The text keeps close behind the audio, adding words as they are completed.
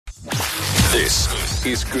This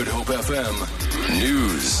is Good Hope FM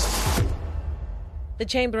News. The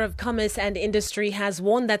Chamber of Commerce and Industry has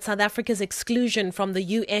warned that South Africa's exclusion from the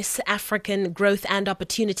U.S. African Growth and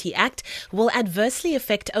Opportunity Act will adversely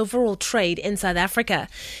affect overall trade in South Africa.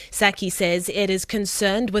 SACI says it is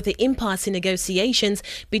concerned with the impasse in negotiations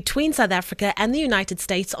between South Africa and the United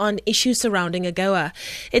States on issues surrounding AGOA.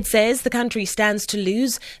 It says the country stands to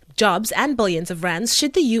lose jobs and billions of rands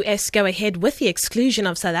should the US go ahead with the exclusion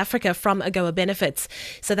of South Africa from AGOA benefits.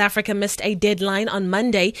 South Africa missed a deadline on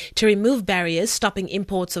Monday to remove barriers stopping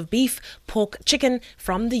imports of beef, pork, chicken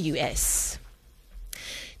from the US.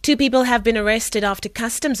 2 people have been arrested after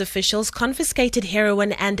customs officials confiscated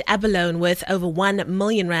heroin and abalone worth over 1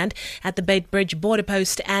 million rand at the Beitbridge border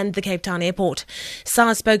post and the Cape Town airport.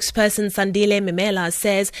 SARS spokesperson Sandile Mimela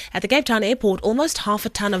says at the Cape Town airport almost half a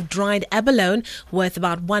ton of dried abalone worth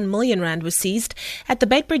about 1 million rand was seized. At the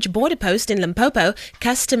Beitbridge border post in Limpopo,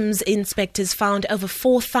 customs inspectors found over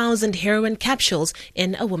 4,000 heroin capsules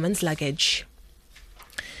in a woman's luggage.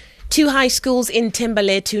 2 high schools in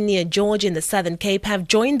Thembalethu near George in the Southern Cape have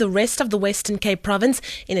joined the rest of the Western Cape province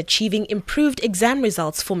in achieving improved exam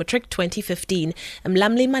results for Matric 2015.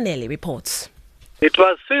 Mlamli Maneli reports. It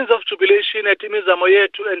was scenes of jubilation at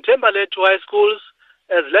Imizamoyethu and Thembalethu high schools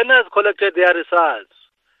as learners collected their results.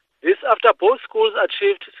 This after both schools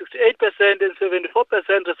achieved 68% and 74%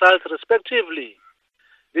 results respectively.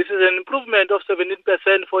 This is an improvement of 17%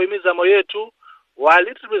 for Imizamoyethu, while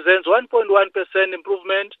it represents 1.1%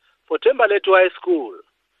 improvement for Thembalethu High School.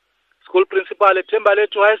 School principal at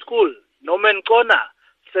Thembalethu High School, Norman Kona,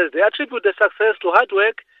 says they attribute the success to hard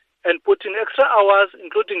work and putting extra hours,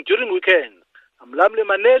 including during weekends. I'm Lamle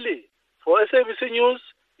Maneli for SABC News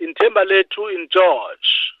in Thembalethu in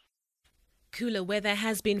George. Cooler weather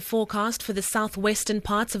has been forecast for the southwestern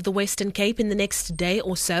parts of the Western Cape in the next day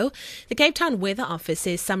or so. The Cape Town Weather Office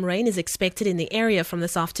says some rain is expected in the area from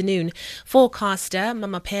this afternoon. Forecaster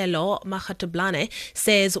Mamapelo Makatoblane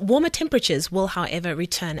says warmer temperatures will, however,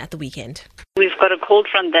 return at the weekend. We've got a cold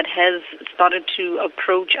front that has started to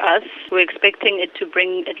approach us. We're expecting it to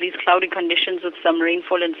bring at least cloudy conditions with some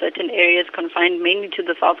rainfall in certain areas confined mainly to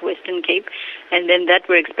the southwestern Cape. And then that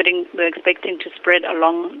we're expecting to spread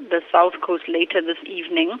along the south coast later this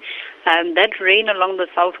evening. That rain along the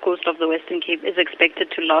south coast of the Western Cape is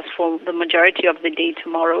expected to last for the majority of the day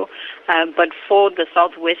tomorrow. But for the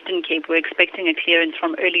southwestern Cape, we're expecting a clearance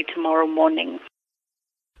from early tomorrow morning.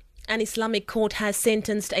 An Islamic court has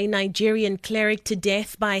sentenced a Nigerian cleric to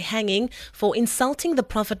death by hanging for insulting the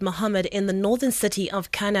Prophet Muhammad in the northern city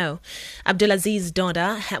of Kano. Abdulaziz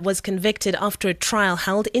Doda was convicted after a trial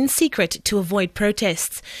held in secret to avoid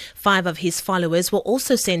protests. 5 of his followers were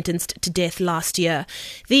also sentenced to death last year.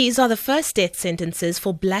 These are the first death sentences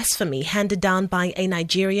for blasphemy handed down by a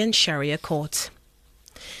Nigerian Sharia court.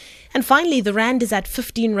 And finally, the rand is at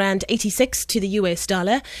 15 rand 86 to the US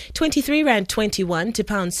dollar, 23 rand 21 to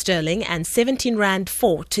pound sterling, and 17 rand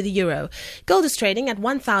 4 to the euro. Gold is trading at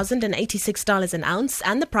 $1,086 an ounce,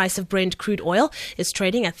 and the price of Brent crude oil is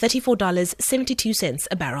trading at $34.72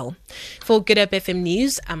 a barrel. For Good Hope FM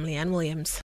News, I'm Leanne Williams.